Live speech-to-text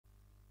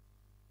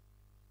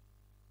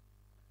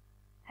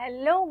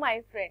Hello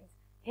my friends,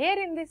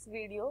 here in this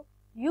video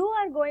you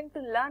are going to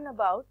learn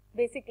about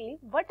basically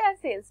what are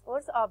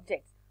Salesforce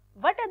objects.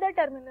 What other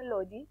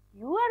terminology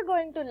you are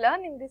going to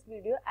learn in this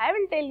video I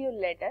will tell you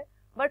later,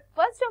 but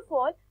first of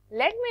all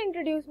let me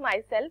introduce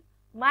myself.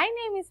 My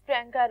name is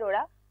Priyanka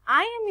Arora.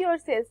 I am your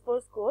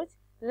Salesforce coach.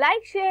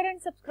 Like, share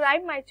and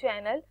subscribe my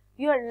channel.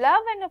 Your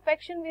love and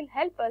affection will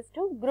help us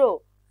to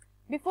grow.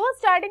 Before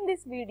starting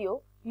this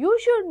video, you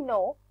should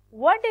know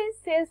what is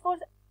Salesforce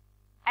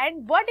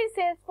and what is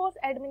Salesforce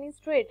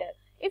Administrator.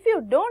 If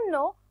you don't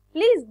know,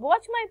 please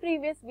watch my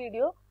previous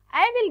video.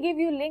 I will give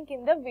you link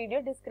in the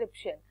video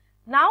description.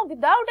 Now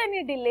without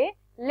any delay,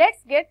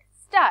 let's get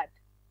started.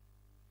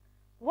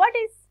 What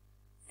is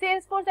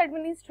Salesforce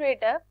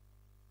Administrator?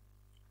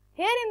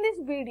 Here in this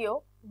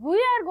video, we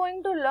are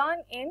going to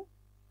learn in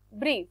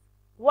brief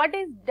what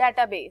is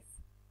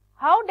database,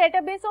 how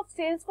database of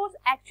Salesforce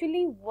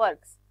actually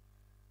works.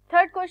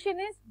 Third question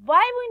is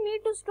why we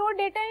need to store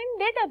data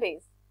in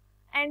database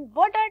and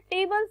what are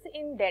tables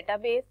in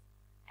database.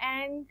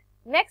 And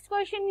next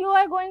question you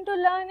are going to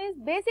learn is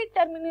basic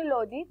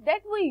terminology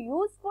that we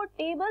use for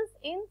tables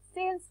in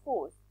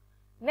Salesforce.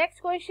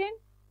 Next question,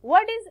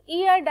 what is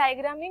ER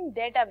diagram in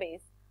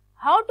database,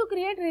 how to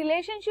create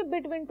relationship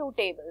between two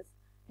tables,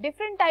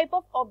 different type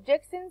of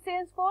objects in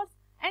Salesforce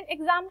and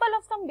example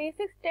of some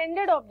basic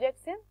standard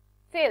objects in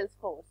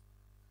Salesforce.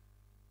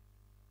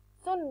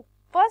 So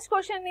first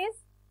question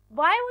is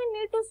why we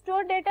need to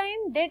store data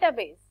in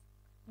database.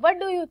 What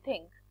do you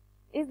think?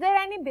 Is there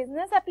any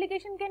business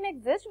application can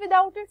exist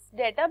without its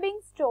data being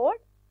stored?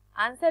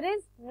 Answer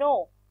is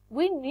no.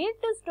 We need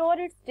to store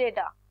its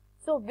data.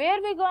 So where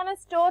we gonna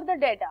store the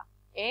data?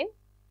 In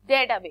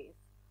database.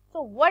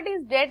 So what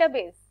is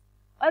database?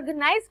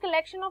 Organized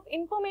collection of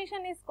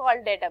information is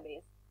called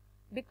database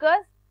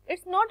because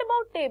it's not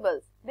about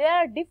tables. There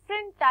are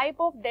different type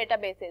of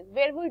databases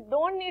where we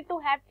don't need to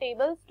have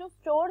tables to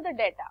store the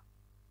data.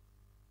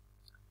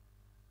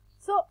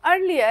 So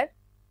earlier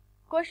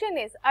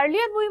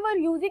we were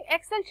using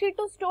Excel sheet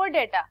to store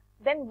data.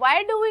 Then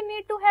why do we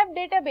need to have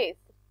database?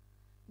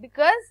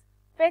 Because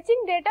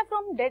fetching data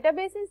from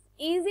database is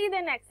easy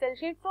than Excel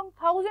sheet from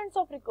thousands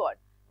of records.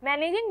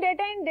 Managing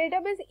data in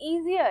database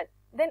easier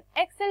than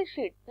Excel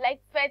sheet,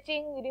 like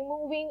fetching,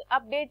 removing,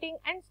 updating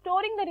and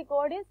storing the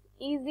record is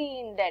easy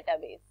in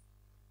database.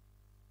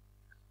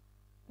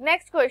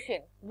 Next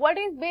question, what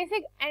is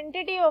basic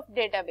entity of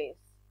database?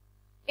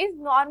 Is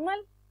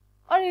normal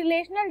or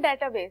relational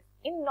database?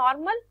 In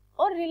normal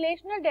or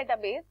relational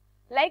database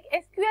like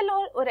SQL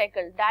or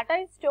Oracle, data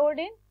is stored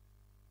in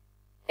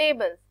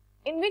tables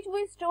in which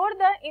we store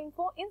the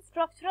info in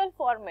structural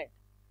format.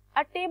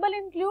 A table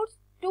includes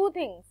two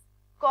things,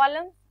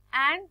 columns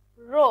and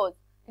rows.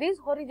 These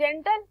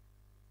horizontal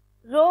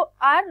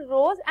are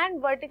rows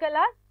and vertical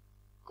are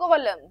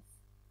columns.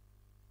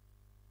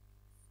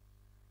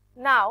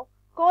 Now,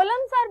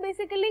 columns are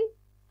basically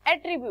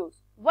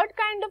attributes. What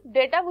kind of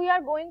data we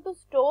are going to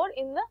store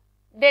in the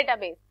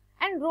database.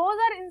 And rows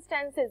are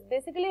instances.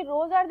 Basically,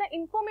 rows are the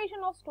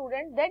information of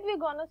students that we're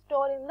gonna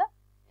store in the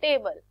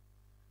table.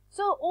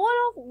 So, all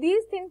of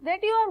these things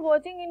that you are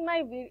watching in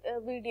my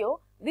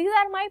video, these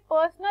are my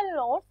personal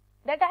notes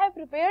that I have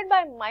prepared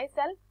by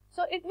myself.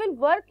 So, it will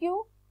work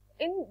you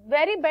in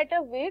very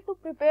better way to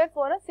prepare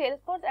for a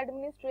Salesforce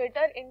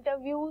administrator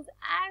interviews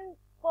and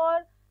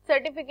for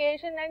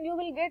certification, and you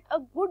will get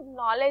a good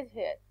knowledge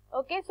here.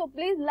 Okay, so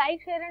please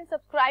like, share and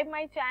subscribe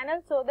my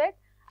channel so that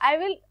I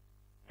will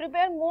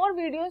prepare more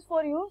videos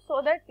for you so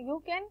that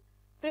you can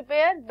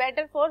prepare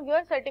better for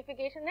your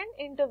certification and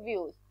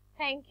interviews.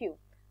 Thank you.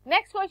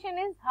 Next question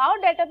is how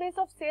database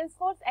of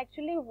Salesforce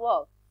actually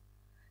works.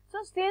 So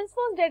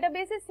Salesforce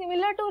database is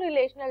similar to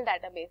relational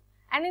database,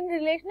 and in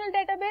relational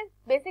database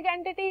basic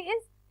entity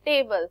is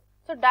tables.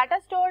 So we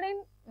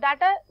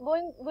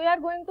are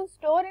going to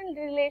store in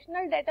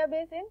relational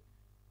database in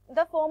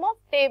the form of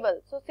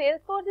tables. So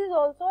Salesforce is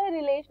also a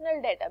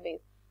relational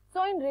database.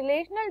 So in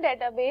relational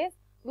database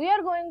we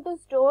are going to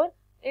store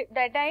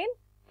data in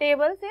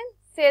tables in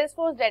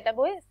Salesforce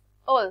database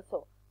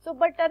also. So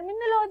but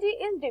terminology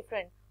is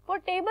different. For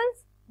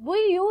tables we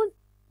use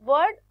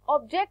word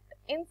object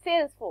in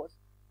Salesforce.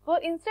 So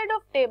instead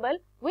of table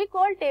we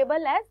call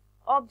table as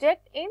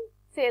object in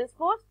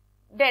Salesforce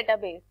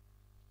database.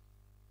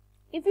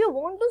 If you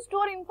want to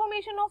store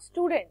information of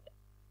student,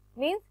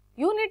 means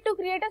you need to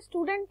create a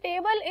student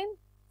table in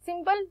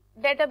simple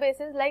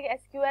databases like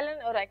SQL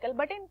and Oracle,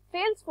 but in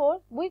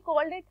Salesforce we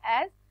called it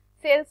as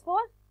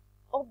Salesforce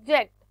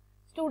Object,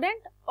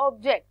 student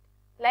object.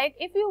 Like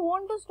if you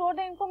want to store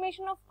the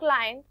information of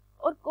client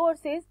or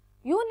courses,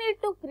 you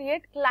need to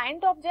create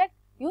client object,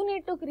 you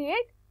need to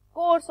create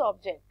course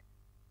object.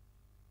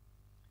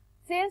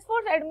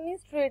 Salesforce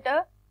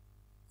Administrator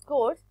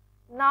course.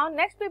 Now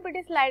next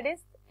PPT slide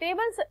is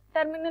tables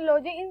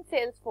terminology in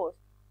Salesforce.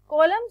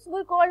 Columns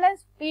we call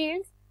as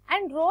fields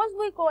and rows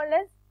we call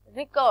as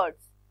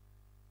records.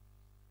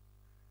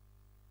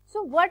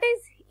 So what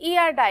is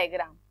ER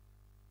diagram?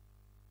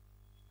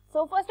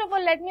 So first of all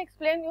let me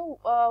explain you,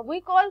 we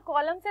call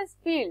columns as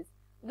fields.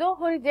 The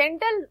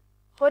horizontal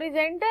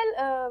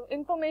Horizontal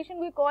information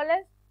we call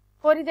as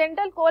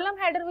horizontal column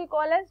header we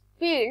call as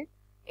field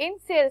in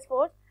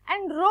Salesforce,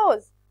 and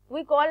rows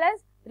we call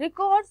as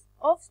records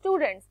of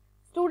students.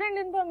 Student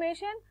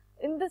information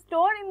in the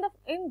stored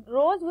in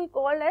rows we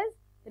call as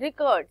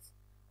records.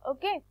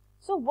 Okay.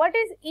 So what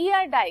is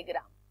ER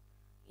diagram?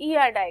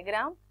 ER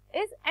diagram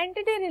is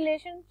entity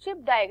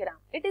relationship diagram.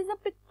 It is a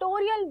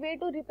pictorial way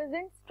to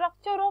represent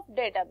structure of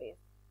database.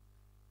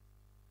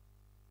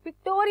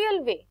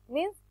 Pictorial way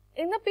means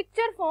in the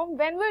picture form,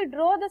 when we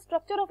draw the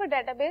structure of a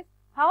database,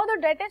 how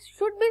the data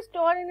should be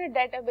stored in a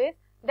database,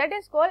 that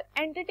is called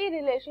entity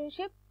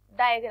relationship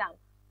diagram.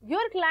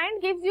 Your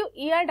client gives you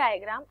ER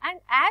diagram,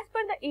 and as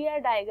per the ER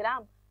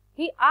diagram,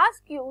 he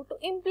asks you to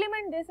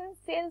implement this in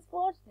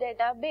Salesforce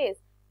database.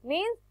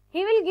 Means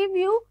he will give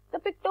you the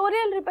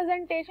pictorial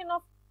representation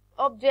of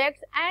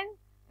objects and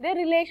their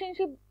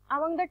relationship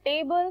among the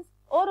tables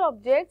or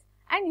objects,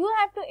 and you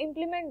have to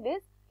implement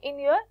this in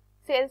your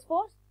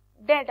Salesforce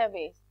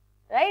database,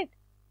 right?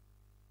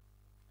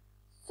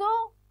 So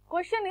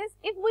question is,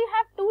 if we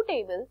have two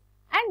tables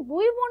and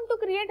we want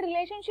to create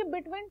relationship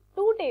between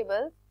two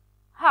tables,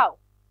 how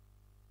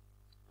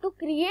to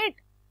create?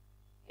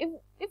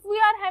 If we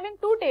are having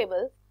two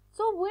tables,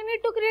 so we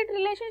need to create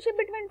relationship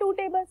between two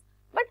tables.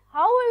 But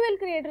how we will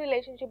create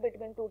relationship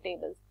between two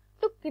tables?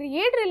 To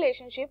create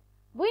relationship,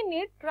 we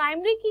need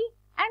primary key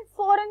and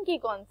foreign key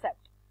concept.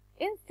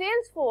 In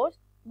Salesforce,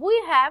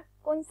 we have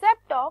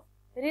concept of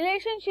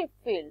relationship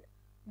field,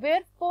 where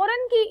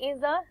foreign key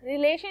is a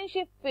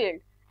relationship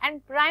field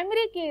and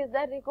primary key is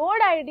the record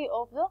ID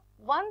of the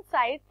one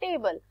side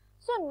table.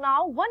 So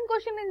now one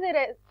question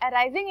is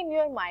arising in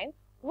your mind: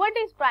 what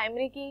is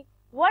primary key,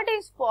 what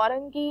is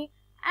foreign key,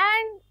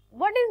 and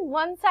what is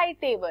one side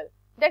table?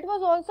 That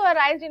was also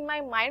arised in my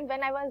mind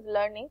when I was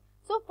learning.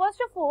 So first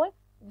of all,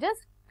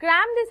 just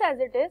cram this as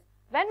it is.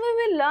 When we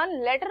will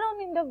learn later on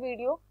in the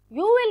video,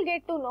 you will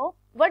get to know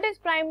what is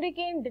primary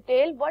key in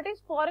detail, what is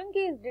foreign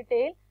key in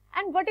detail,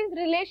 and what is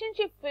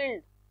relationship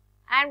field,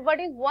 and what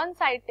is one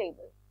side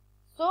table.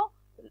 So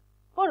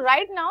for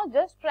right now,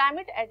 just cram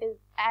it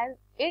as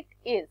it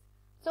is.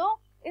 So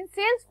in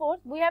Salesforce,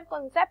 we have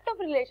concept of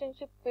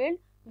relationship field,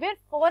 where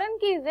foreign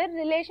key is a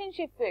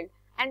relationship field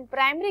and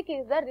primary key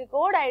is the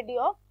record ID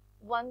of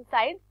one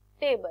side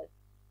table.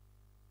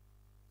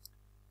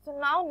 So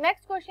now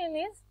next question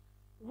is,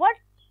 what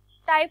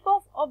type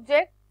of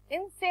object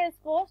in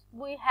Salesforce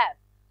we have?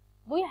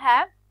 We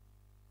have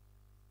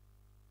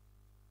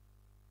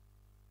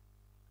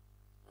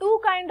two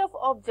kind of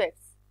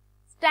objects,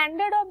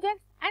 standard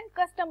objects and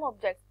custom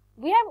objects.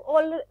 We have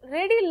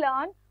already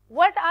learned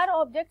what are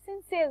objects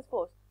in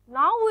Salesforce.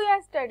 Now we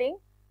are studying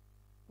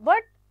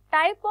what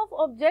type of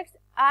objects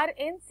are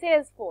in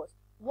Salesforce.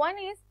 One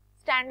is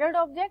standard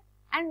object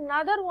and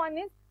another one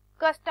is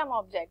custom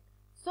object.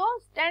 So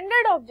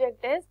standard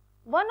object is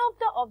one of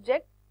the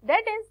objects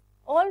that is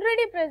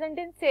already present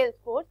in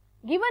Salesforce,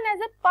 given as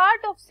a part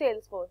of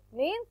Salesforce.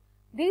 Means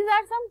these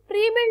are some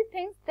pre-built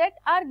things that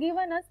are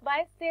given us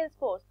by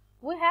Salesforce.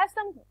 We have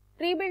some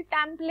pre-built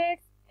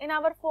templates in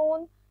our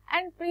phone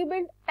and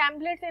pre-built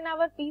templates in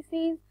our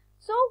PCs.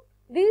 So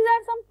these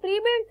are some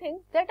pre-built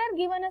things that are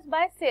given us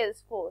by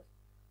Salesforce.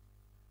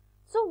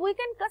 So we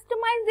can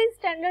customize these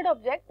standard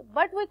objects,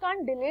 but we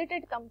can't delete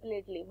it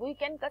completely. We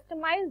can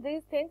customize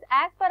these things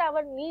as per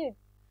our needs,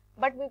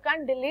 but we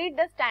can't delete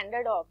the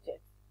standard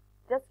objects.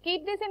 Just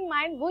keep this in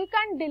mind, we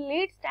can't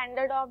delete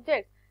standard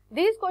objects.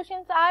 These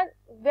questions are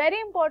very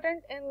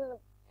important in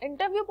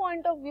interview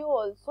point of view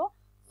also.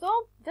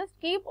 So just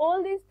keep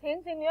all these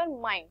things in your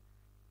mind.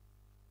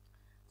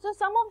 So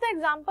some of the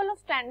example of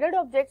standard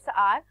objects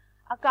are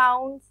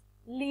accounts,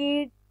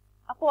 lead,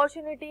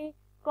 opportunity,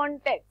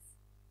 context.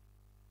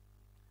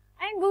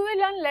 And we will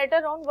learn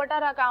later on what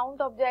are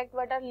account objects,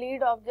 what are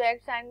lead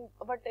objects, and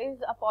what is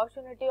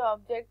opportunity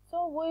object.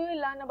 So we will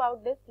learn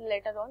about this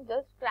later on,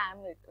 just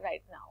cram it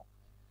right now.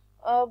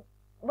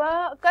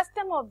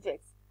 Custom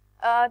objects.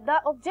 The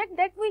object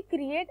that we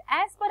create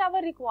as per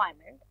our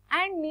requirement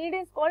and need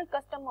is called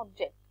custom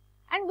object,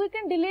 and we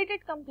can delete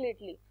it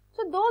completely.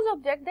 So those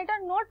objects that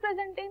are not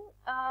present in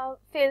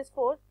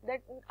Salesforce,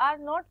 that are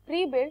not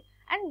pre-built,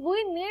 and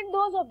we need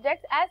those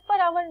objects as per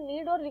our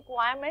need or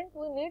requirement,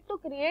 we need to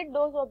create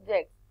those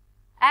objects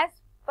as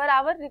per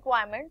our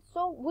requirement.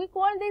 So we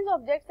call these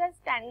objects as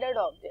standard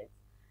objects,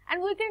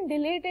 and we can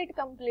delete it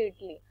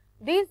completely.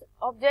 These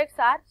objects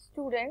are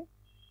students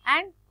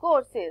and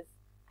courses,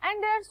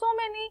 and there are so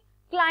many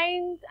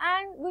clients,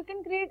 and we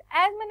can create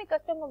as many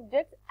custom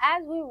objects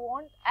as we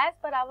want as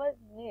per our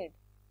need.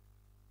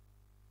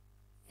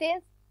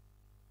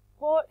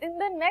 In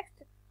the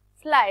next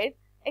slide,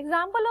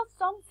 example of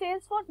some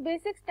Salesforce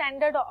basic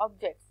standard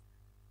objects.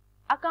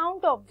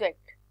 Account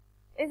object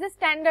is a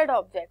standard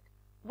object.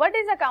 What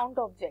is account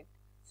object?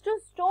 It's to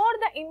store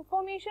the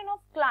information of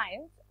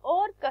clients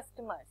or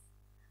customers.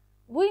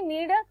 We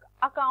need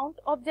a account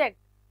object.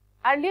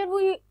 Earlier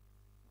we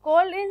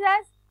called it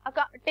as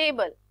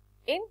table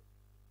in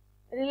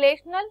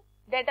relational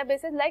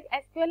databases like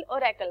SQL,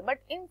 Oracle, but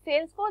in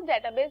Salesforce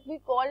database we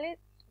called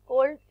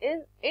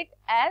it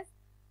as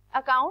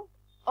account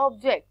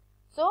object.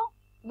 So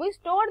we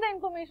store the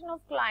information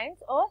of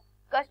clients or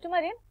customer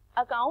in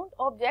account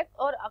object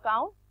or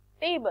account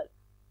table.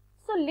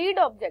 So lead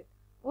object,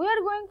 we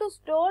are going to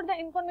store the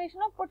information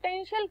of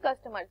potential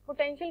customers.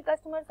 Potential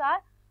customers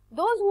are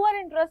those who are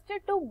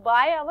interested to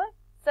buy our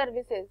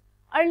services.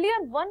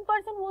 Earlier one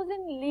person was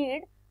in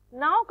lead,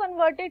 now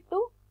converted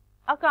to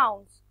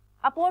accounts.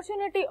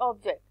 Opportunity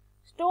object,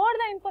 store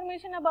the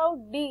information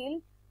about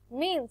deal,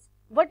 means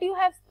what you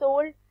have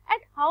sold,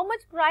 at how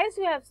much price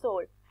you have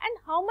sold and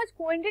how much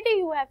quantity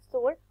you have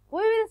sold. We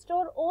will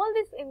store all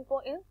this info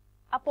in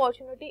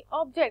opportunity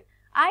object.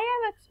 I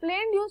have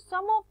explained you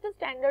some of the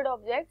standard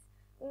objects.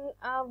 We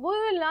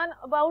will learn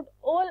about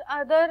all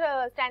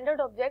other standard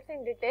objects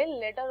in detail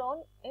later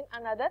on in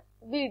another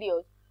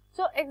videos.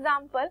 So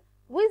example,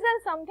 we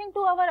sell something to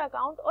our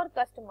account or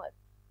customer.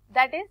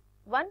 That is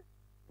one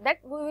that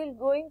we are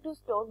going to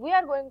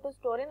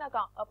store in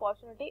account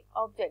opportunity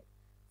object.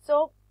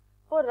 So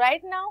for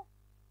right now,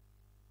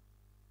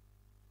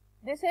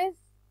 this is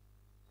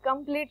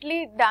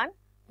completely done.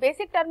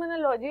 Basic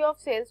terminology of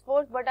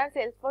Salesforce, what are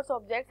Salesforce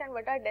objects and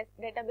what are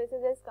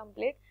databases is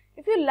complete.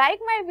 If you like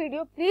my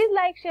video, please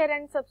like, share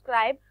and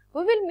subscribe.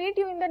 We will meet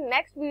you in the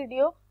next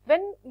video.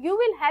 When you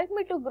will help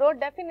me to grow,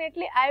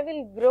 definitely I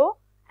will grow,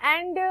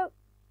 and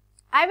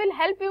I will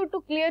help you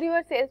to clear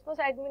your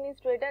Salesforce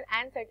Administrator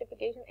and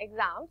certification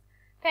exams.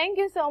 Thank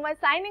you so much.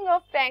 Signing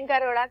off,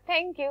 Priyanka Arora.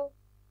 Thank you.